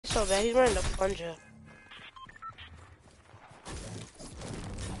So bad. He's wearing the plunger.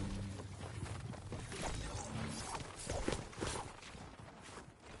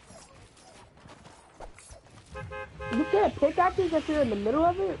 You can't pick at these if you're in the middle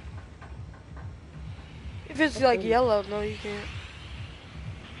of it? If it's like yellow, no, you can't.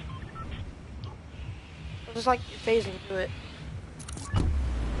 It's just like phasing through it.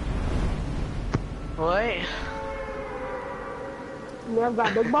 What? You never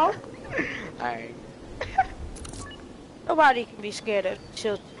got big balls? Alright. Nobody can be scared of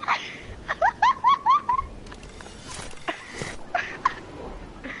children.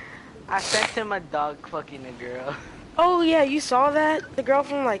 I sent him a dog fucking a girl. Oh yeah, you saw that? The girl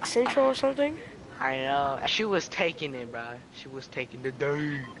from like Central or something? I know. She was taking it, bro. She was taking the dog.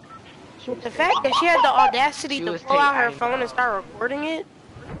 The fact that she had the audacity She to was pull out her I phone know. and start recording it,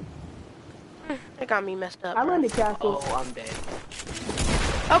 that got me messed up. I'm Bro. in the castle. Oh, I'm dead.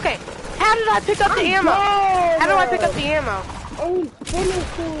 Okay, how did I pick up the ammo? Dead. How do I pick up the ammo? Oh, he's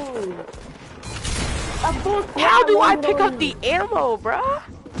finishing. How do I pick up the ammo, bruh?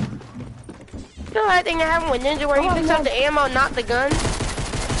 You know that thing that happened with Ninja where he picks up the ammo, not the gun?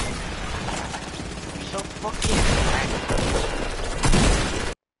 So fucking.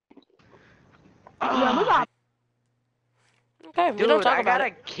 Yeah, we got. Okay, we Dude, don't talk I about got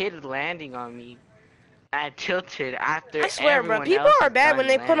it. a kid landing on me. I tilted after I swear, bro, everyone people else are bad when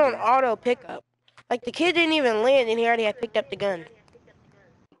they done put on landing. auto pickup. Like, the kid didn't even land and he already had picked up the gun.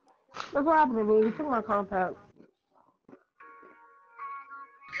 That's what happened to me. He took my compact.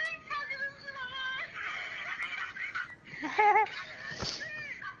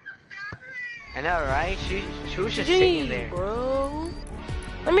 I know, right? She was just sitting there. Bro.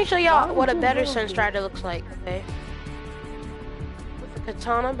 Let me show y'all what a better Sunstrider looks like, okay? With the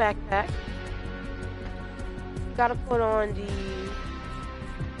katana backpack. You gotta put on the...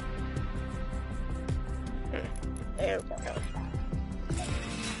 There we go.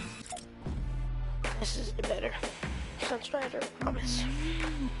 This is the better Sunstrider, I promise.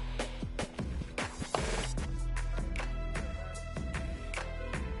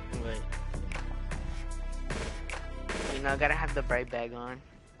 Wait. You know, I gotta have the bright bag on.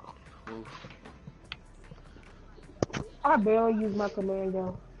 Oof. I barely use my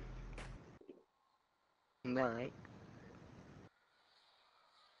commando. No, right?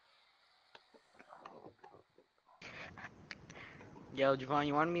 Yo, Javon,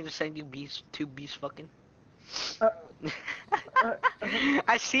 you wanted me to send you two beast fucking?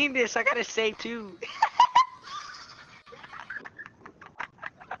 I seen this, I gotta say too.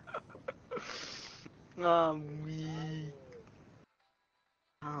 I'm weak.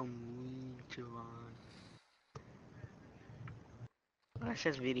 I'm weak, Javon. Oh, it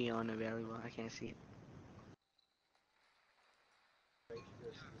says video unavailable, I can't see it.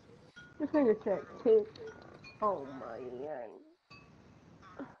 This nigga check too. Oh my god.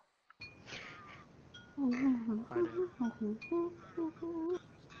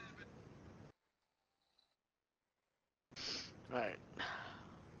 Alright.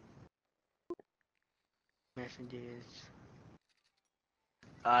 Messages.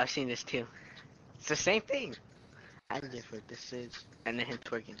 Oh, I've seen this too. It's the same thing. I different. This is, and then him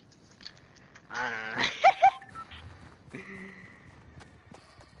twerking.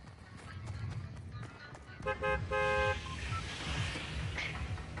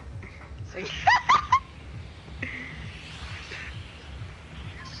 See?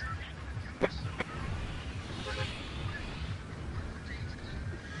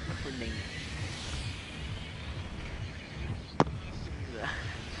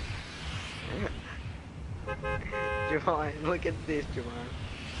 Javon, look at this, Javon.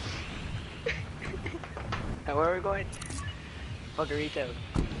 Now, where are we going? Fuckerito.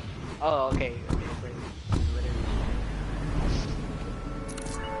 Oh, okay.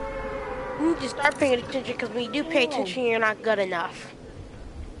 You need to start paying attention because when you do pay attention, you're not good enough.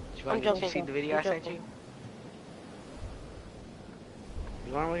 Javon, I'm joking. Did you see the video I sent you?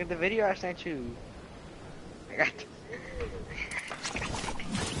 You want to look at the video I sent you? I got.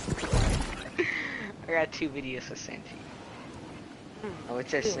 I got 2 videos to send to you. Oh, it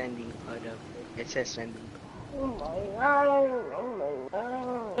says sending. Hold up. It says sending. Oh my god. Oh my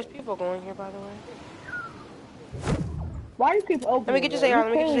god. There's people going here, by the way. Why do you keep opening? Let me get this AR.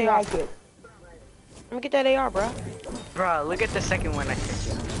 Let me get this AR. Like it. Let me get that AR, bro. Bro, look at the second one I sent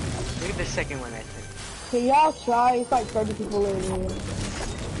you. Look at the second one I sent. Can y'all try? It's like 30 people in here.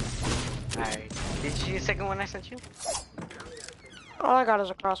 Alright. Did you see the second one I sent you? All I got is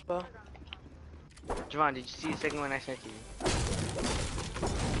a crossbow. Javon, did you see the second one I sent you?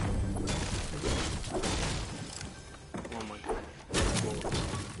 Oh my god.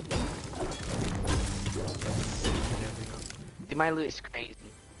 My loot is crazy.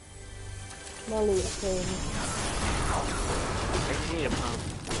 My loot is crazy. I just need a pump.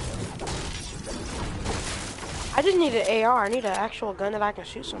 I just need an AR. I need an actual gun that I can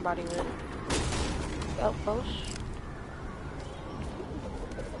shoot somebody with. Up close.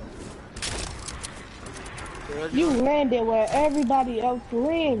 You landed where everybody else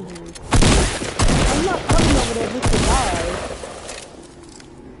landed. I'm not coming over there just to die.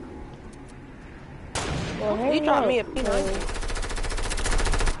 Well, You dropped me a P90.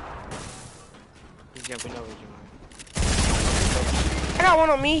 He's jumping over you, man. I got one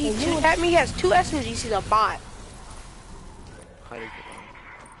on me. He just at me. He has 2 SMGs. He's a bot.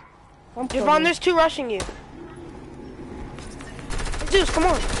 Javon, there's 2 rushing you. Zeus, come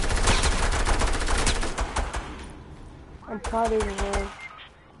on. I'm proud of you.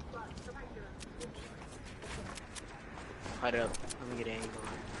 Hold up. Let me get an angle.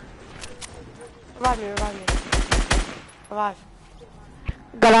 Revive me, revive me. Revive.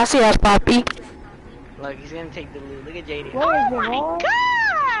 Gracias, papi. Look, he's gonna take the loot. Look at JD. Where is Oh my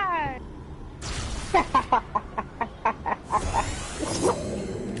god!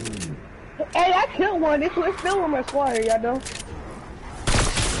 Hey, I killed one. It's still on my squad here, y'all know.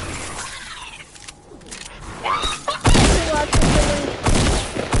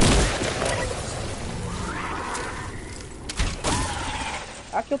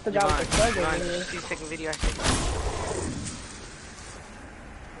 I killed the guy with the plug in here. See the second video I sent you?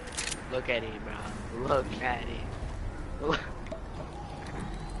 Look at it, bro. Look at it. Look.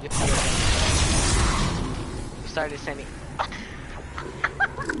 You started sending.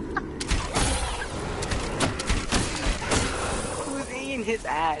 Who's eating his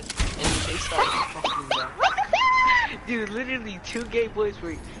ass? And they started fucking bro. Dude, literally 2 gay boys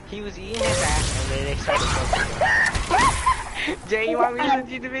were. He was eating his ass and then they started fucking. Jay, you want me to send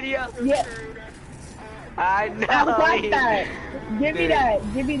you the video? Yeah. I know. I like that. Give me that.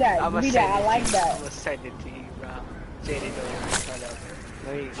 Give me that. Give me that. I like that. I'm gonna send it to you, bro. Jay, they don't shut up.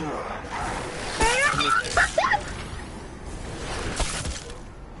 Let me.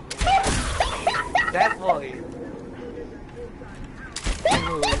 That boy.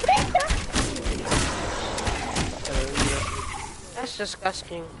 That's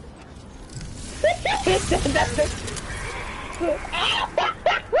disgusting.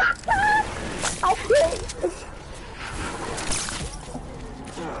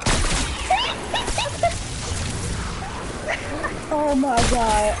 Oh my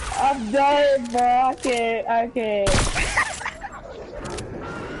god, I'm done, bro. I can't.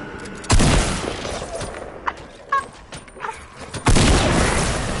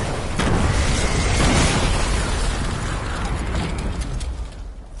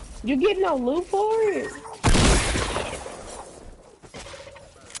 You get no loot for it?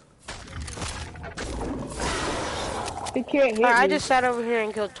 It can't hit me. I just sat over here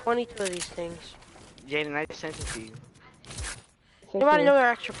and killed 22 of these things. Jaden, I just sent it to you. Anybody know where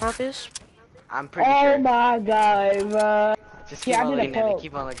extra pump is? I'm pretty sure. Oh my god, bro. Just keep on looking at it.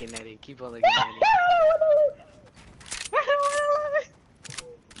 Keep on looking at it. Keep on looking at it.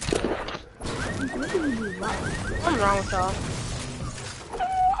 What's wrong with y'all?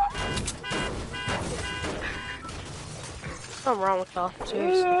 What's wrong with y'all?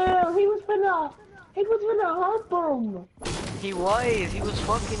 Seriously. Yeah, he was finna hump him. He was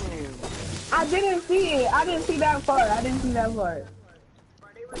fucking him. I didn't see it. I didn't see that part.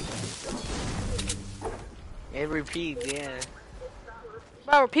 It repeats, yeah.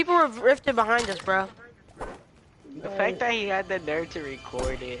 Bro, people were rifted behind us, bro. The fact that he had the nerve to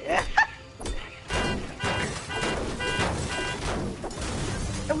record it.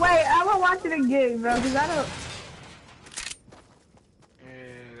 Wait, I'm gonna watch it again, bro, because I don't...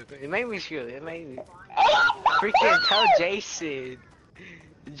 It made me feel it. Made me... Freaking tell Jason.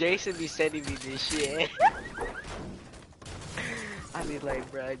 Jason be sending me this shit. I be like,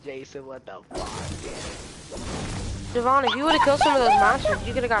 bro, Jason, what the fuck, man? Devon, if you would have killed some of those monsters,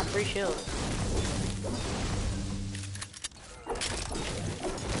 you could have got free shields.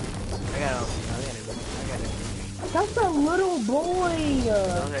 I got it. That's a little boy.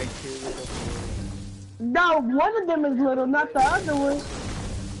 Those are 2 little boys. No, one of them is little, not the other one.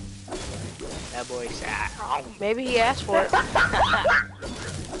 That boy said, oh. Maybe he asked for it.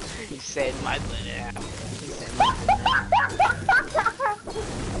 He said, my little. He said, my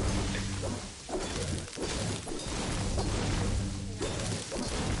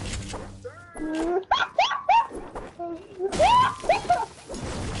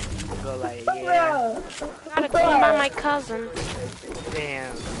Go like, yeah. Got a clean by my cousin.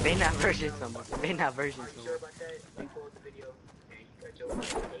 Damn, they not versions no more. They not versions no more.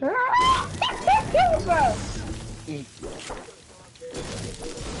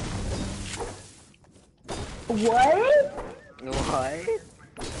 What? What?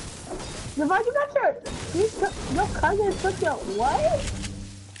 Devon, you got your cousin took your what?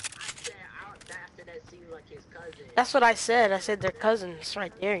 That's what I said. I said they're cousins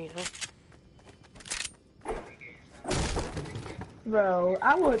right there, you know. Bro,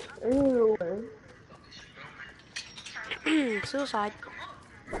 I would. Ew. Suicide.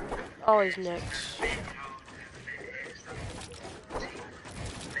 Always next.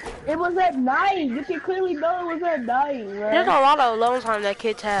 It was at night. You can clearly know it was at night, There's a bro. lot of alone time that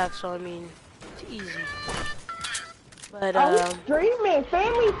kids have, so I mean, it's easy. But Are we streaming?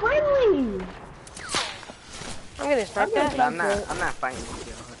 Family friendly. I'm gonna start that. I'm not fighting with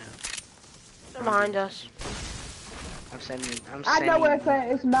you. Hold on. They're behind us. I'm sending. I know where it's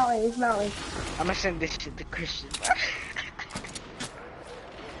at. It's mountain. It's mountain. I'm gonna send this shit to Christian.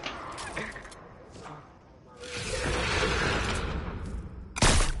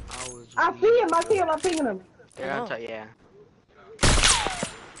 I see him. I see him. I'm pinging him. They're on top. Yeah.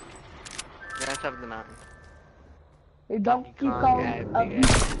 They're on top of the mountain. A donkey called a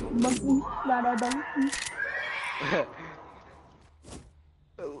monkey, not a donkey.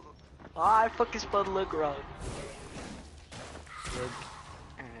 Oh, I fucking spelled look wrong. Look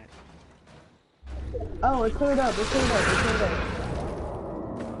at. Oh, it cleared up. It cleared up. It cleared up.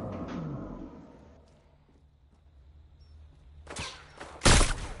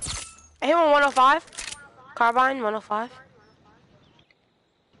 I hit one 105. Carbine 105.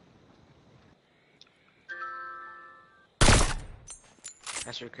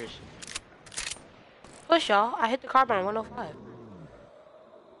 That's for Christian. Push y'all. I hit the carbine 105.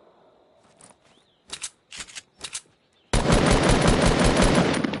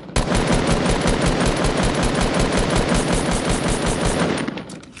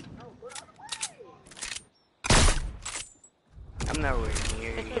 I'm not really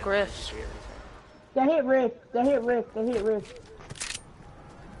near Hit you. the griffs. They hit Rift. They hit Rift. They hit Rift.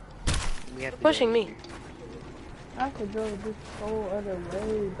 We have to Pushing go me. I could go this whole other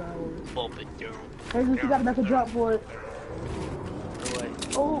way, bro. Bump it down. Hey, you gotta make a drop for it.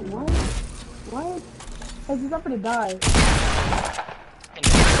 What? Oh, what? What? Hey, he's not gonna die.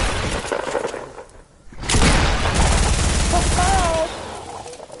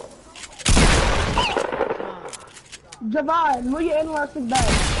 Javon, move your inelastic back.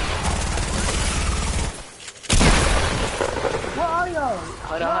 Where are y'all?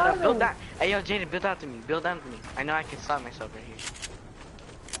 Hold on. Build that. Hey, yo, Jaden, build out to me. Build down to me. I know I can stop myself right here.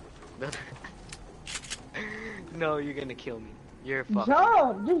 Build. No, you're gonna kill me. You're fucking.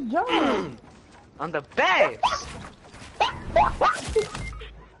 Jump! Just jump! On the beds!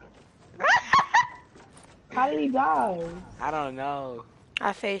 How did he die? I don't know.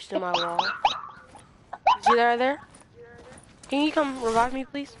 I faced through my wall. Is he there? Can you come revive me,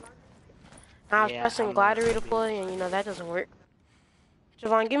 please? I was pressing glider redeploy, and you know that doesn't work.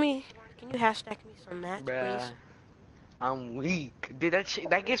 Javon, can you hashtag me some mats, please? I'm weak. Dude,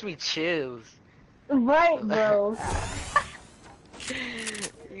 that gives me chills. Right, bro.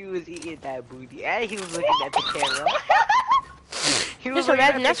 He was eating that booty, and he was looking at the camera. He was Just looking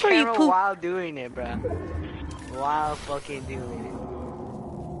imagine, at that's the where you camera poop. while doing it, bro. While fucking doing it.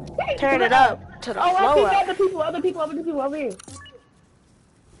 Turn it up to the I flow see up. other people over here.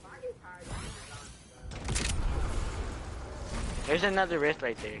 There's another rift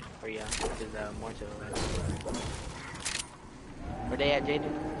right there for you, which is more to the left. Where they at,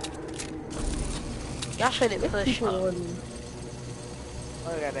 Jaden? Y'all should have pushed. Oh,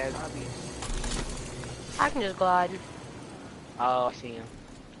 I got that zombie. I can just glide. Oh, I see him.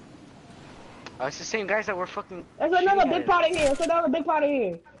 Oh, it's the same guys that were fucking. There's another big pot in here. It's another big pot in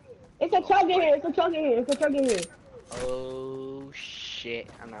here. It's a chug in here. It's a chug in here. It's a chug in here. Oh shit!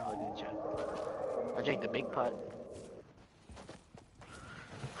 I'm not holding the chug. I'll drink the big pot.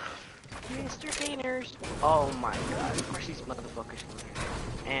 Mr. Gainers. Oh my god! Of course these motherfuckers come here,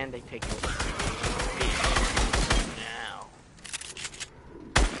 and they take it. Now.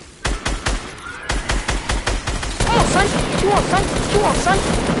 Come on, son. What you want, son? What you want, son?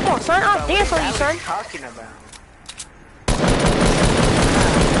 Come on, son. I'll dance on you, son. What are you talking about?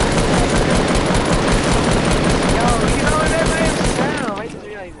 Yo, you know what that man sound? I just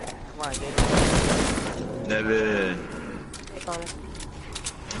realized that. Come on, David. Nevin. Take on it.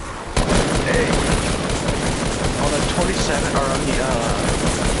 Hey. On the 27th, or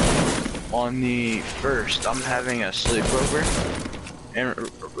on the 1st, I'm having a sleepover. And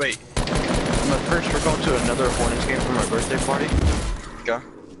wait, on the 1st, we're going to another Hornets game for my birthday party. Go.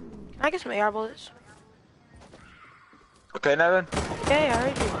 Can I get some AR bullets? Okay, Nevin. Okay, I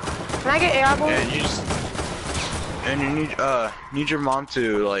heard you. Can I get AR bullets? And you need your mom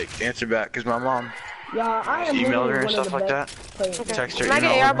to like answer back, cause my mom Yeah, I am Email her literally and one of stuff the like that. best players. Okay. Text her, Can I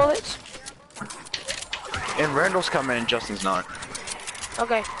get email AR her. bullets? And Randall's coming and Justin's not.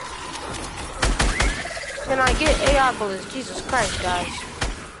 Okay. Can I get AR bullets? Jesus Christ, guys.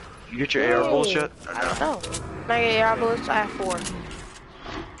 You get your AR bullshit? I don't know. Can I get AR bullets? I have 4.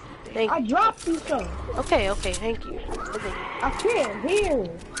 Thank I you. dropped you some. Okay, thank you. I can't hear.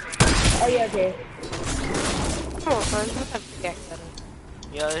 Oh yeah, okay. Come on, son. Let's have to get that.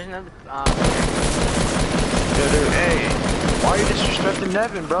 Yo, there's another. Yo, dude, hey. Why are you disrespecting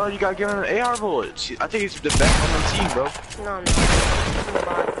Nevin, bro? You gotta give him AR bullets. I think he's the best on the team, bro. No.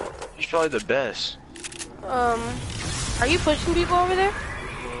 He's probably the best. Are you pushing people over there?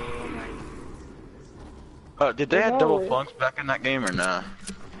 Did they have double punks back in that game or nah?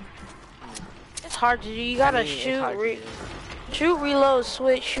 It's hard to do. You gotta shoot, shoot, reload,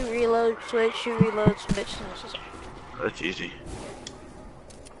 switch, shoot, reload, switch, shoot, reload, switch. That's easy.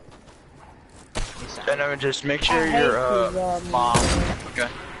 And I would just make sure you're mom. Okay.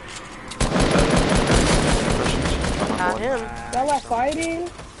 Got him. Y'all are fighting?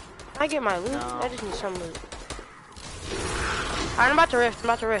 I get my loot. I just need some loot. Alright, I'm about to rift.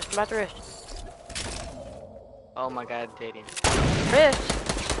 Oh my god, dating. Rift.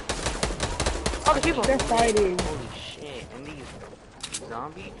 All the people. They're fighting. Holy shit, and these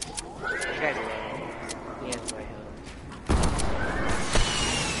zombies? This guy's low. He has my health.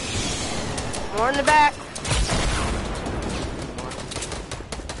 More in the back.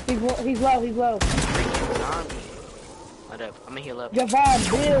 He's low. Zombie. What up? I'm gonna heal up. Javon,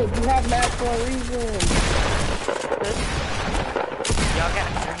 build. You have max for a reason. Y'all got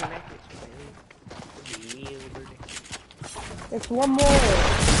 30 methods. It's one more.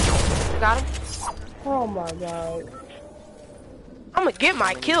 Got him. Oh my god. I'm gonna get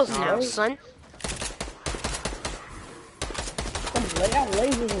my kills now, son. I'm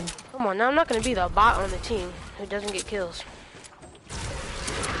lasering him. Come on, now I'm not gonna be the bot on the team who doesn't get kills.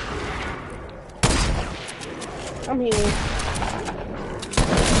 I'm here.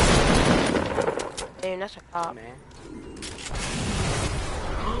 Damn, that's a cop. Man.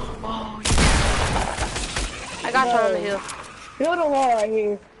 Oh, yeah. I got you on the hill. Build a wall right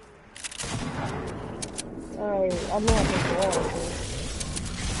here. Alright, I'm not going to wall right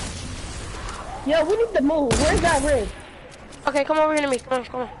here. Yo, we need to move. Where's that rift? Okay, come over here to me. Come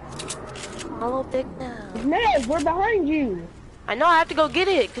on. Hello, big now. Ned, we're behind you. I know I have to go get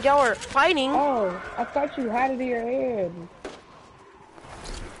it because y'all were fighting. Oh, I thought you had it in your hand.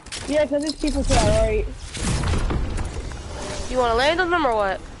 Yeah, because there's people to our right. You want to land on them or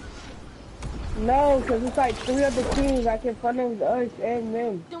what? No, because it's like 3 other teams like in front of us and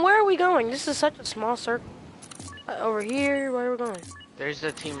them. Then where are we going? This is such a small circle. Over here, where are we going? There's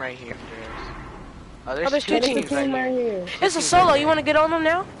a team right here. There's 2 teams right here. It's a solo. You want to get on them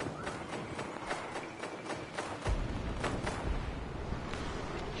now?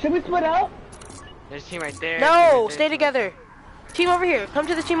 Should we split up? There's a team right there. No, stay together. Team over here. Come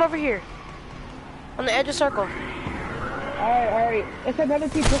to the team over here. On the edge of circle. Alright. It's another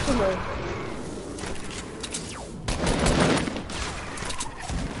team pushing us.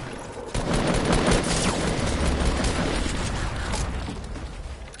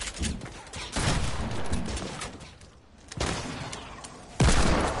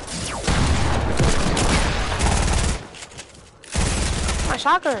 My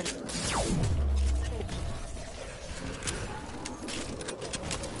shotgun.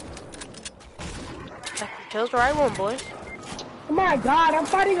 Chose the right one, boys. Oh my god, I'm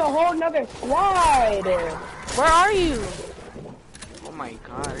fighting a whole nother squad. Where are you? Oh my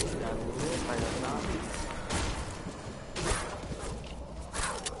god, I just got lit by the zombie.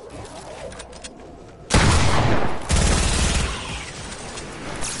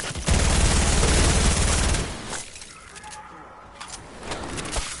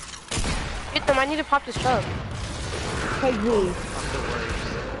 Get them, I need to pop this truck. Hey, G. I'm the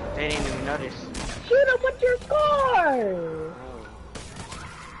worst. They didn't even notice. Shoot him with your scar. Oh.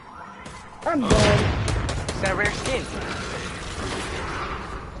 I'm done. It's that rare skin.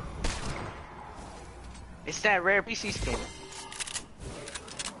 It's that rare PC skin.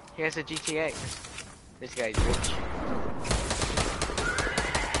 He has a GTA. This guy's rich.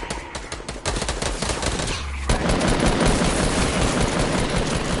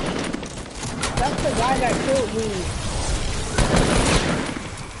 That's the guy that killed me.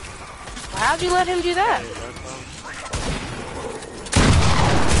 How'd you let him do that?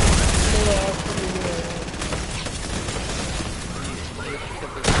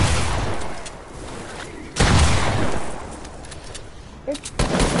 It's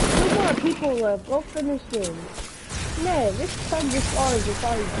 2 more people left. Go finish them. Man, this time your stars are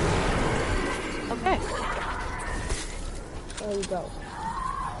fighting. Okay. There you go.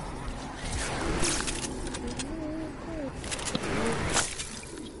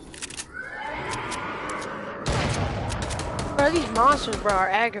 Bro, these monsters, bro, are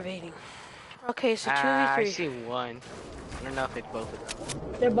aggravating. Okay, so 2v3. I see one. I don't know if it's both of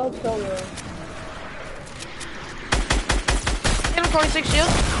them. They're both solo. Hit him, 46 shield.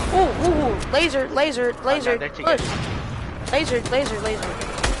 Ooh. Laser. Oh, no, they're together. Push. Laser. Yeah,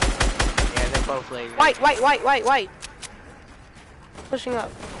 they're both lasers. White. Pushing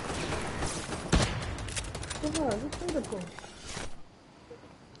up. Come on, what's critical?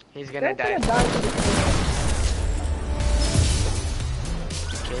 He's gonna die.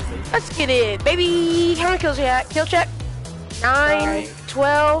 Let's get it, baby. How many kills you at? Kill check. 9,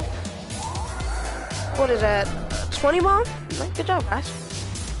 12. What is that? 20 bomb? Good job, guys.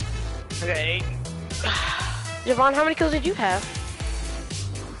 Okay. Javon, how many kills did you have?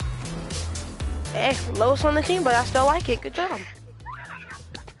 Eh, lowest on the team, but I still like it. Good job.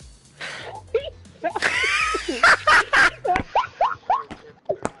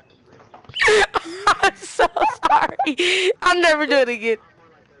 I'm so sorry. I'll never do it again.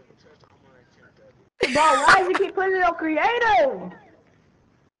 Bro, why does he keep putting it on creative?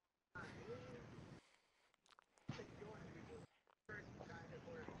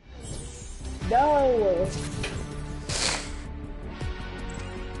 No.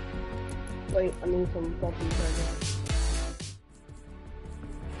 Wait, I need some fucking burger.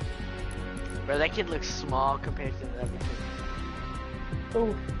 Bro, that kid looks small compared to the other kid.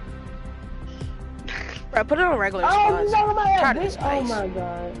 Ooh. Bro, put it on regular Oh, spots. no, Tired of my this Oh ice. my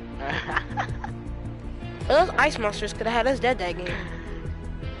god. Those ice monsters could have had us dead that game.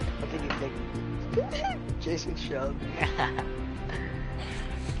 What did you think? Jason showed me.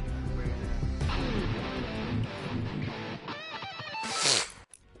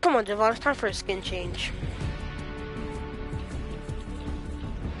 Come on, Javon, it's time for a skin change.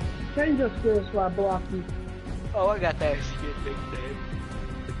 Change your skills so I block you. Oh, I got that skin, big babe.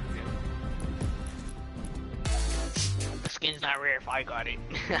 The skin's not rare if I got it.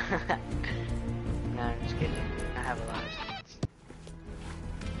 Nah, I'm just kidding. I have a lot of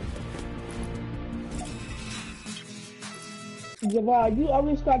skins. Javon, you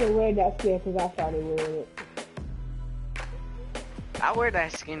only started wearing that skin because I started wearing it. I wear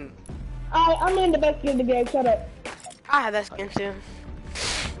that skin. I'm in the best skin in the game, shut up. I have that skin too.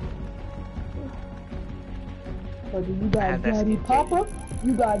 So you got Daddy Papa?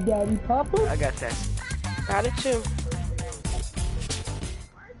 You got Daddy Papa? I got that. Got it too.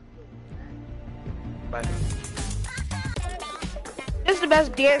 But This is the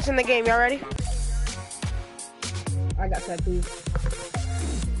best dance in the game. Y'all ready? I got tattoos.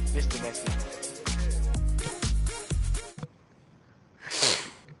 this the best one.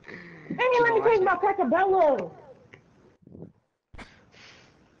 Hey, let me take my Pacabello.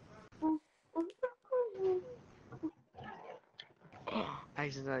 I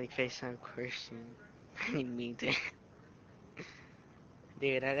accidentally FaceTime Christian. I didn't mean to.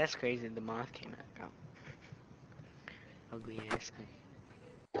 Dude, that's crazy. The moth came out. Ugly ass thing.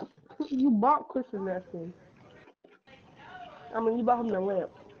 You bought Christian that skin. I mean, you bought him the lamp.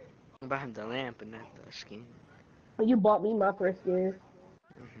 I bought him the lamp and not the skin. You bought me my first skin.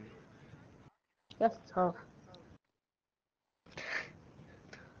 Mm-hmm. That's tough.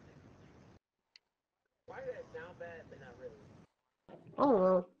 Why did it sound bad, but not really? I don't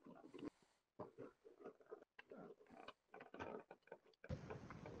know.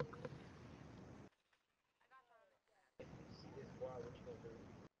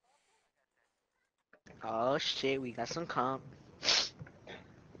 Oh shit, we got some comp.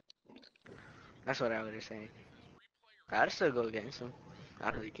 That's what I would have said. I'd still go against him.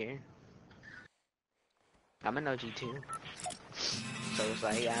 I don't really care. I'm an OG too. So it's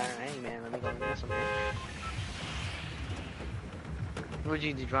like, alright man, let me go against him. What would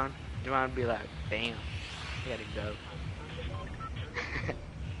you do, John? John would be like, bam, I gotta go.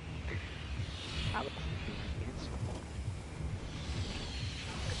 I would against him.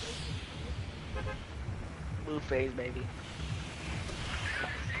 Blue phase, baby.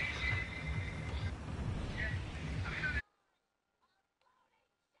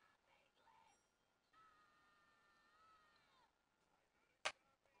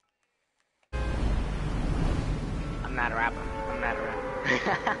 I'm not a rapper. I'm not a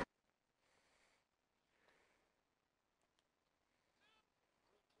rapper.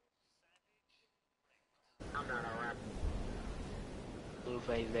 I'm not a rapper. Blue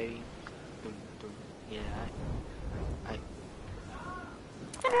phase, baby. Boom, boom. Yeah, I.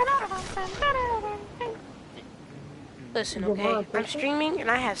 Listen, okay? Javon I'm pushing? streaming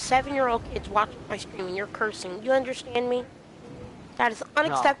and I have 7-year-old kids watching my streaming. You're cursing. You understand me? That is No.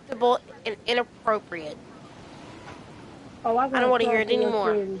 unacceptable and inappropriate. Oh, I I don't got want to hear songs it for your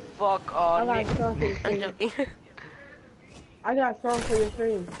anymore. stream. Fuck all I got niggas. songs for your I'm stream. joking. I got songs for your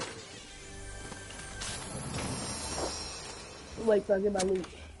stream. Wait till I get my loot.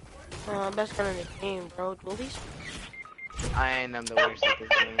 Best gun in the game, bro. Dualies? I am the worst at this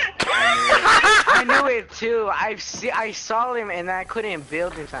game. I knew it too. I saw him and I couldn't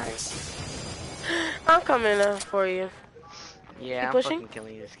build in time. I'm coming for you. Yeah, You I'm pushing? fucking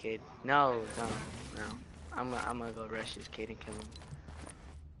killing this kid. No. I'm gonna go rush this kid and kill him.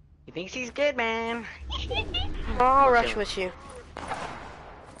 He thinks he's good, man. I'll I'll rush kill him. with you.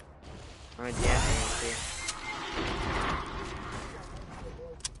 I'm a death here.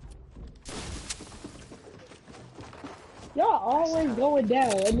 Y'all always going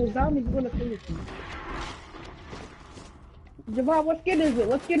down, and the zombies gonna finish you. Javon, what skin is it?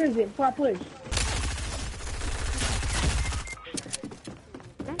 What skin is it? Before I push.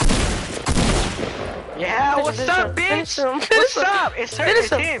 Yeah, Finish what's him, up, finish bitch? him, finish What's him. up? It's her. Finish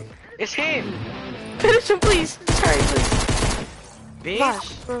It's him. him. It's him. Finish him, please. Sorry, please.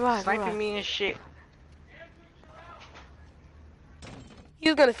 Bitch. Revive. Sniping me and shit. He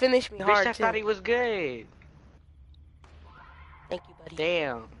was gonna finish me Bitch, hard, I too. thought he was good. Thank you, buddy.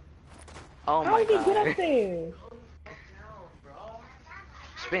 Damn. Oh How my did he get up god. there?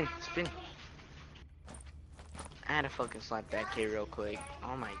 Spin. I had to fucking slap that kid real quick.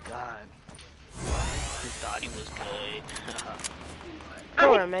 Oh my god. He thought he was good. I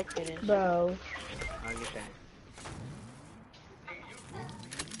know where Mech Kid is. Bro. I'll get that.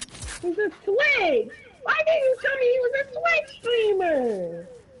 He's a Twitch! Why didn't you tell me he was a Twitch streamer?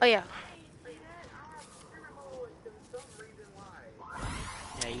 Oh, yeah.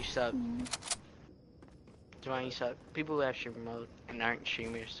 Yeah, you suck. Joanne, you suck. People who have streamer mode and aren't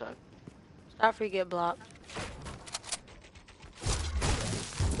streamers suck. Stop before you get blocked.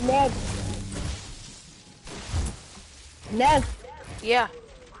 Ness, Yeah,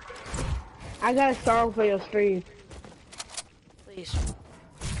 I got a song for your stream. please.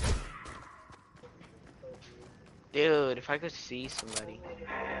 Dude, if I could see somebody.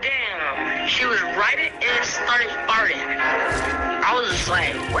 Damn, she was writing and started farting. I was just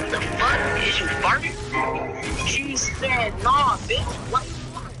like, what the fuck? Is you farting? She said, nah, bitch, what you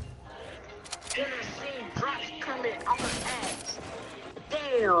farting? Then I seen drops coming on her ass.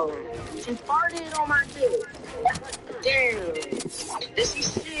 Damn, she farted on my dick. Damn, then she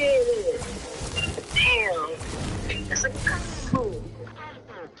said it. Damn, that's a combo.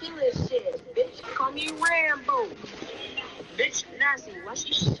 Killer shit, bitch, call me Rambo. Bitch nasty, why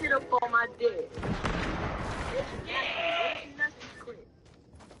she shit up on my dick? Bitch nasty, quick.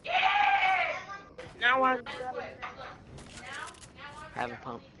 Now I gotta... Have a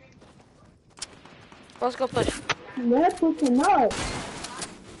pump. Let's go push. Ness pushing up.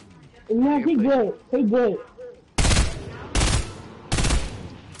 Ness, he good. He good.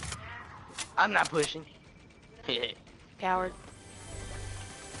 I'm not pushing. Coward.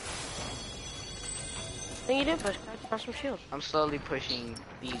 I think you did push. I found some shield. I'm slowly pushing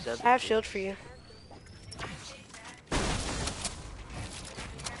these other I have kids. shield for you.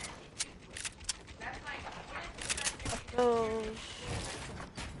 Those.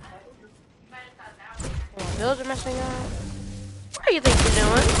 Oh, builds are messing up. What do you think you're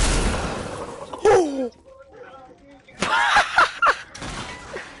doing?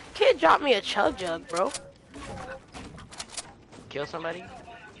 Kid dropped me a chug jug, bro. Kill somebody?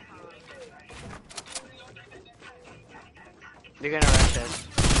 They're gonna rush us.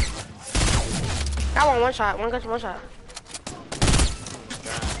 I want one shot. One shot.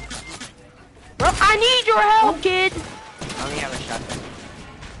 Bro, I need your help, kid. I only have a shotgun.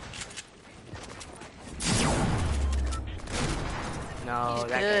 No,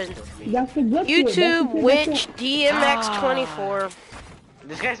 that Good. guy's still That's the good shit. YouTube That's the Witch good DMX24.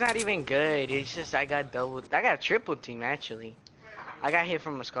 This guy's not even good. It's just I got triple team actually. I got hit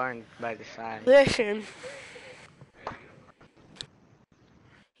from a scar by the side. Listen.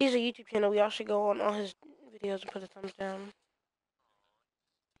 He's a YouTube channel. We all should go on all his videos and put a thumbs down.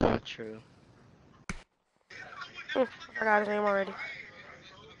 Not true. I forgot his name already.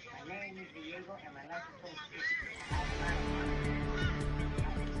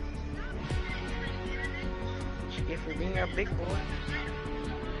 What you get for being a big boy?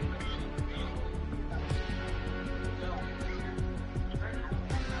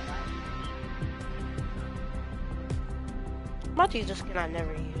 I'm about to use a skin I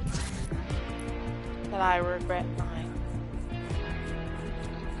never used. That I regret buying.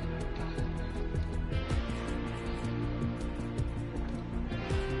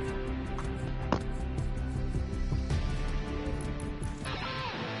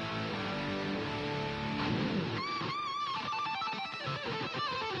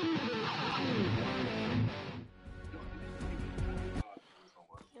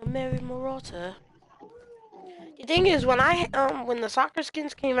 Mary Morota. The thing is, when the soccer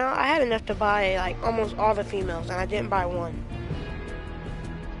skins came out, I had enough to buy like almost all the females, and I didn't buy one.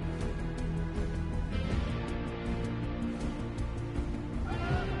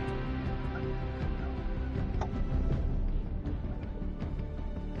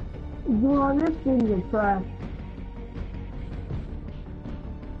 Dude, this thing is trash.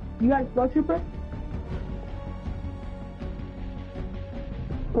 You got Star Trooper?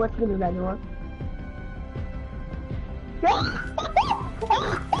 What skin is that, Noah?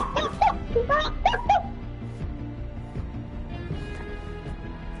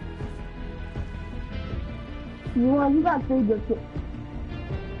 You got 3 good skins.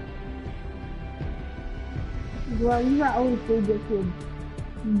 You got only 3 good skins.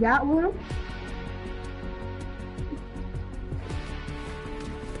 That one?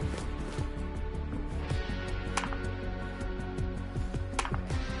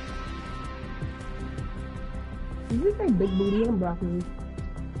 Did you say big booty and broccoli?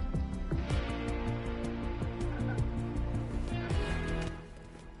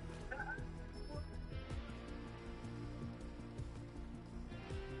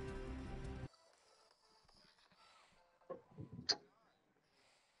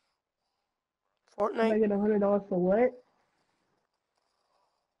 Fortnite. I get $100 for what?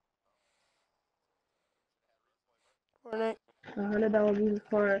 Fortnite. $100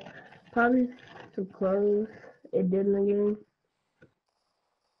 for probably some clothes. It did in the game.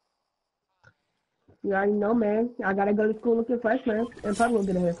 You already know, man. I gotta go to school looking fresh, man. And probably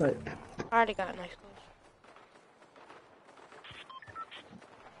gonna get a haircut. I already got nice clothes.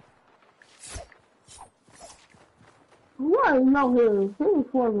 What? No, who? Who's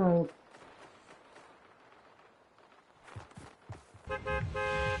Fortnite?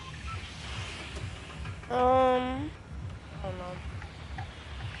 I don't know.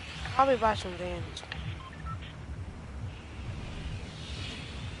 Probably buy some Vans.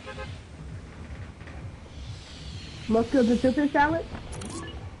 Muscular the chicken salad?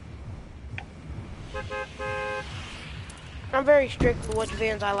 I'm very strict with which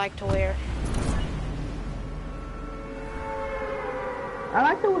Vans I like to wear. I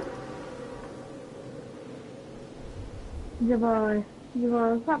like to...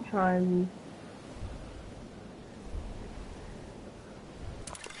 Javon, stop trying me.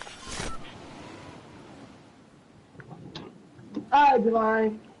 Alright,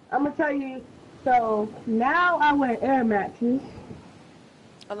 Javon. I'm gonna tell you, so now I wear Air Maxes.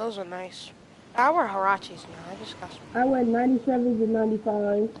 Oh, those are nice. I wear Harachis now. I just got some. I wear 97s and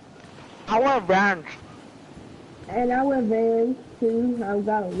 95s. I want Vans. And I wear Vans too. I've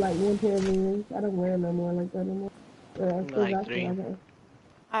got like 1 pair of Vans. I don't wear them no more like that anymore. I still Like got 3. some.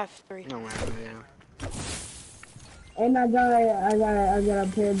 I have 3. No matter, yeah. And I got a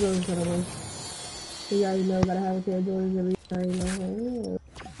pair of Jordans for the wear. So you already know, gotta have a pair of Jordans every time.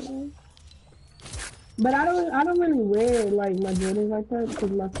 But I don't really wear like my Jordans like that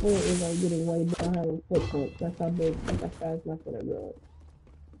because my foot is like getting way big. I have foot cramps. That's how big, that's how fast my foot are growing.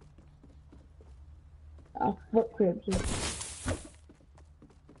 Foot cramps.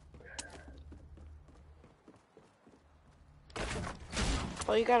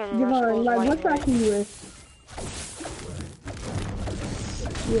 Well, you gotta remember school's like, what lightweight. size do you wear?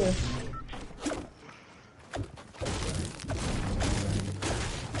 Yeah.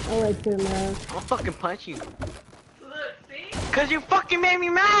 I like 10, man. I'll fucking punch you. Cause you fucking made me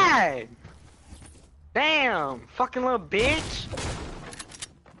mad! Damn! Fucking little bitch!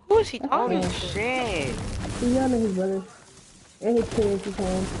 Who is he talking Holy to? shit! He's young and his brothers. And his parents is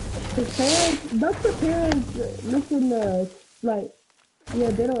home. His parents, don't the parents listen like, yeah,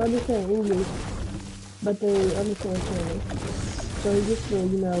 they don't understand English, but they understand Spanish. So he just, you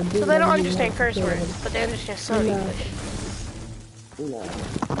know, So they don't understand curse words, but they understand some English. Yeah.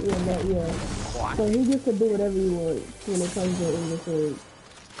 So he gets to do whatever he wants when it comes to English words.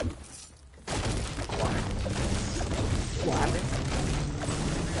 What?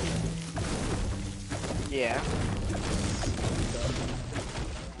 Yeah.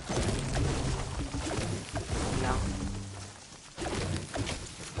 No.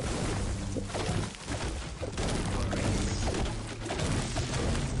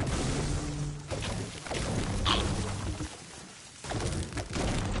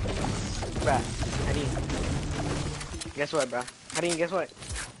 Bruh, how do you... Guess what, bruh? How do you guess what?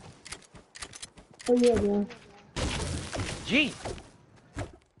 Oh yeah, man. G!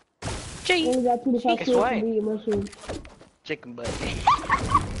 Gee. Only got 2 to 5 Guess kids what? to be a mushroom. Chicken butt.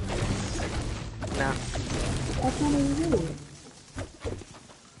 No. That's not even good.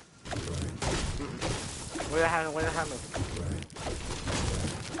 What happened?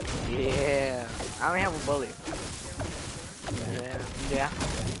 Yeah. I only have a bullet. Yeah.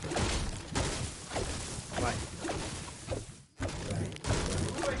 What?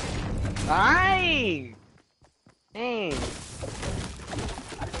 Aye! Dang.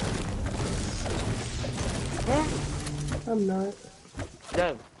 I'm not.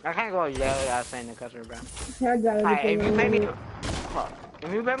 Dude, I can't go yell without saying the customer, bro. I got Alright, everything if you pay me, on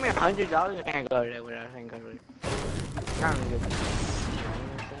if you pay me $100, I can't go there without saying customer. I don't give a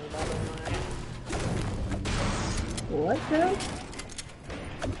What the?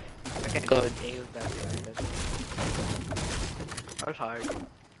 I can't go a day without saying customer. That's hard.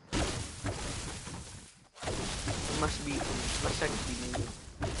 Must actually be me.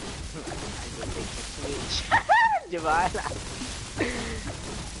 I go take the switch. Javala.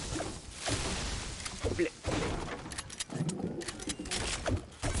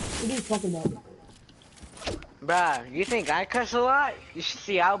 What are you talking about? Bruh, you think I cuss a lot? You should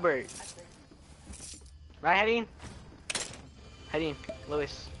see Albert. Right, Hedine? Hedine,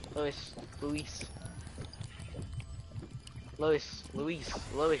 Luis, Luis.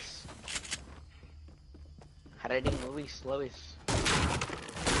 Hedine, Luis.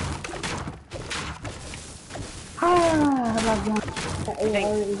 Ah, my God.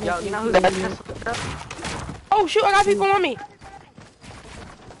 Yo, you know who that is? Oh shoot, I got people on me.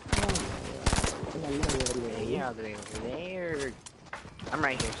 Yeah, over there. I'm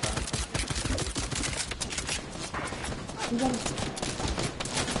right here, so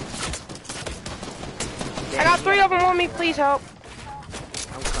I got 3 of them on me, please help.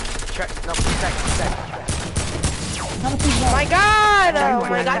 I'm coming. Track. My God! Oh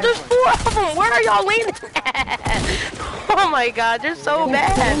my God, there's 4 of them. Where are y'all landing at? Oh my God, they're so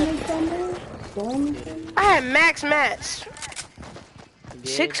bad. I had max mats,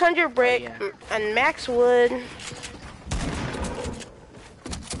 600 brick, and max wood.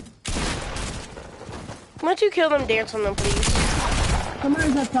 Why don't you kill them, dance on them, please?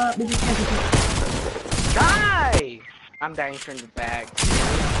 Somebody's up top. Die! I'm dying from the back.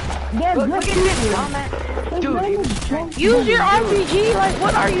 Look at this dumbass. Dude, use your RPG. Like,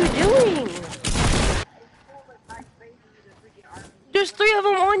 what are you doing? There's 3 of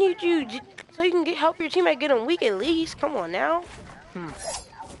them on you, dude. So you can help your teammate get them weak at least. Come on now.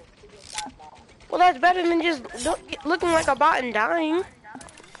 Well, that's better than just looking like a bot and dying.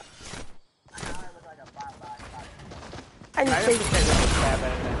 I need to say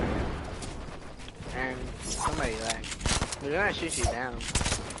and somebody like, they're gonna shoot you down.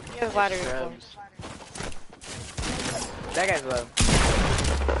 Yeah, ladder. That guy's low.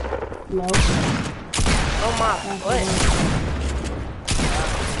 No. Oh my foot.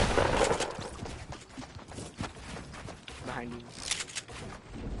 Behind you.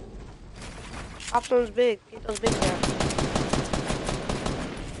 Option's big. Get those big down.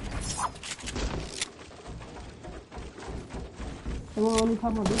 Someone only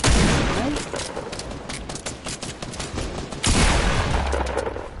talking about this, right?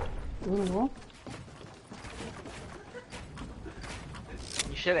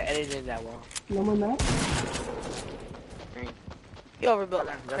 You should have edited that wall. No more map? You overbuilt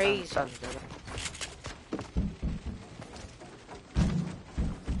that crazy.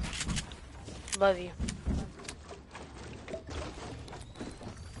 Love you.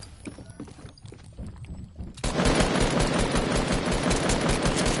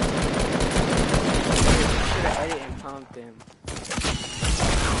 Pumped him.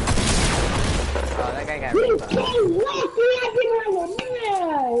 Oh, that guy got me.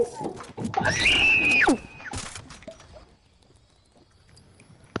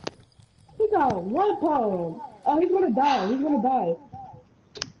 He got one poem. Oh, he's gonna die.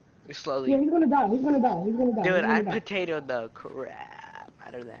 Slowly. Yeah, he's gonna die. Dude, I potatoed the crap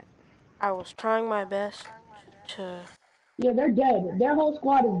out of that. I was trying my best to... Yeah, they're dead. Their whole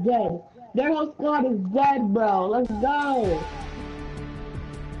squad is dead. Bro. Let's go.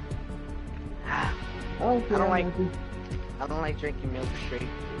 Oh, I don't like drinking milk straight.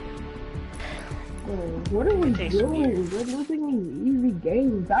 What are we doing? We're losing these easy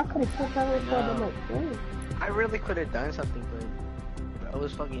games. I could have took that one for myself. I really could have done something, but I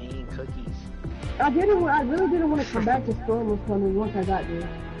was fucking eating cookies. I really didn't want to come back to Storm was coming once I got there.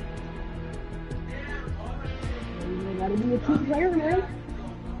 You gotta be a team player, man.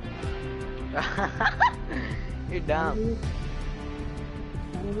 You're dumb.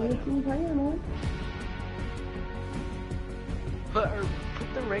 Gotta be a team player, man. Put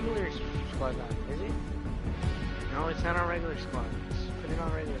the regular squad on, is it? No, it's not on regular squad. Just put it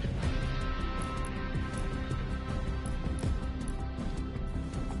on regular squad.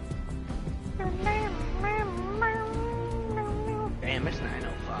 Damn, it's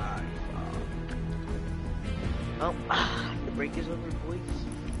 9:05. Oh, the break is over, boys.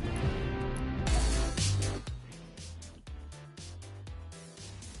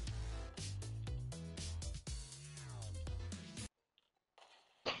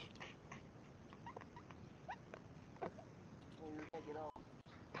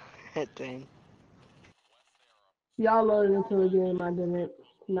 Dang. Y'all loaded into a game I didn't.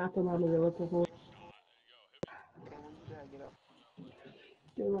 Not the one you're looking for.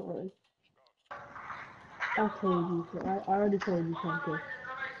 Don't worry. I told you so. I already told you something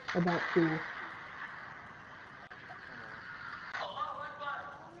about school.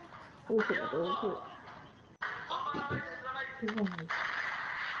 Listen, listen.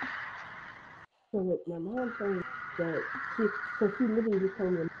 So look, my mom told me that she literally just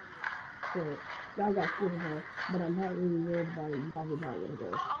told me that y'all got school tomorrow, but I'm not really worried about it. You guys are not gonna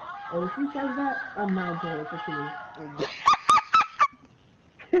go. And if she says that, I'm not going for me.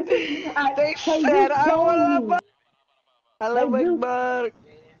 They They said just I told wanna. me. They Hello, just Akbar.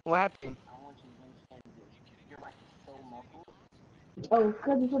 What happened? oh,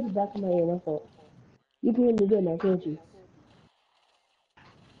 cause it's at the back of my ear. That's all. You can hear me good now, can't you?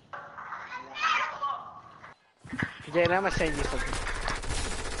 Jane, I'ma send you something.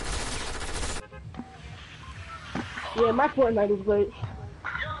 Yeah, my Fortnite is great.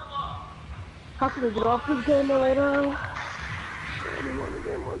 How can I get off this game later on? I only won the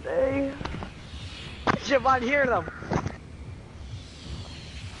game one day. Javon, hear them.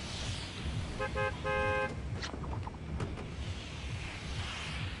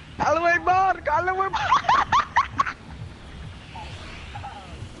 Hello, Akbar. Hello, Akbar.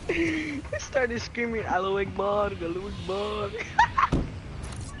 He started screaming, Hello, Akbar. Hello, Akbar.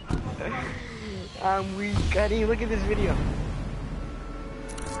 I'm weak. I didn't look at this video.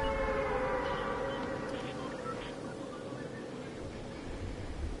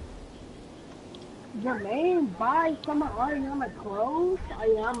 Jermaine buys some of Ariana clothes?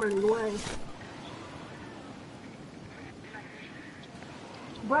 Oh, yeah, I'm running away.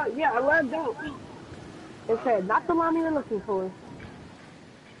 But yeah, I left out. It said, not the one you're looking for.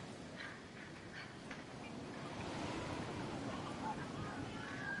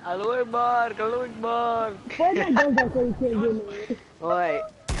 Hello, Akbar. Hello, Akbar. Fortnite does that so you can't get mad. Wait.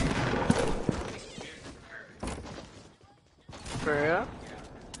 For real?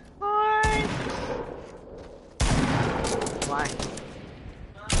 What? Why?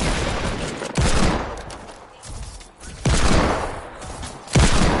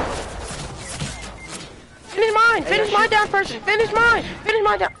 Finish mine! Hey, yo, Finish mine shoot. down first! Finish mine! Finish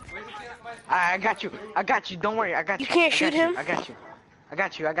mine down! I got you. I got you. Don't worry. I got You you. can't I shoot got you. him. I got you. I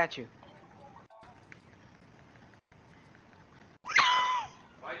got you. I got you.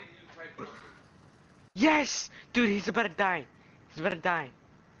 Yes! Dude, he's about to die. He's about to die.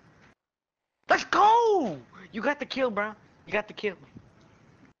 Let's go! You got the kill, bro. You got the kill.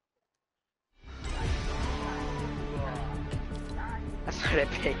 That's what I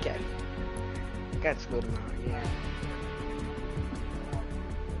pick at. Got school tomorrow, yeah.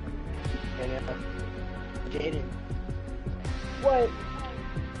 Yeah. Jaden, What?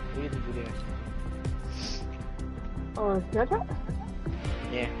 we need to do that. Snapchat?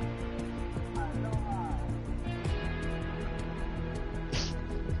 Yeah.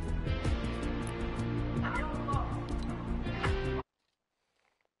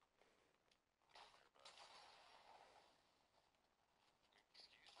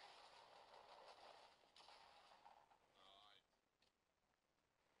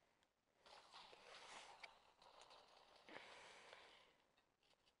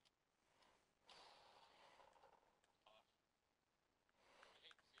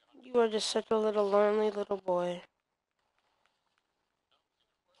 You are just such a little lonely little boy.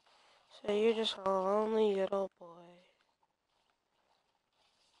 So you're just a lonely little boy.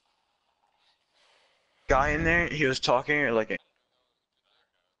 Guy in there, he was talking like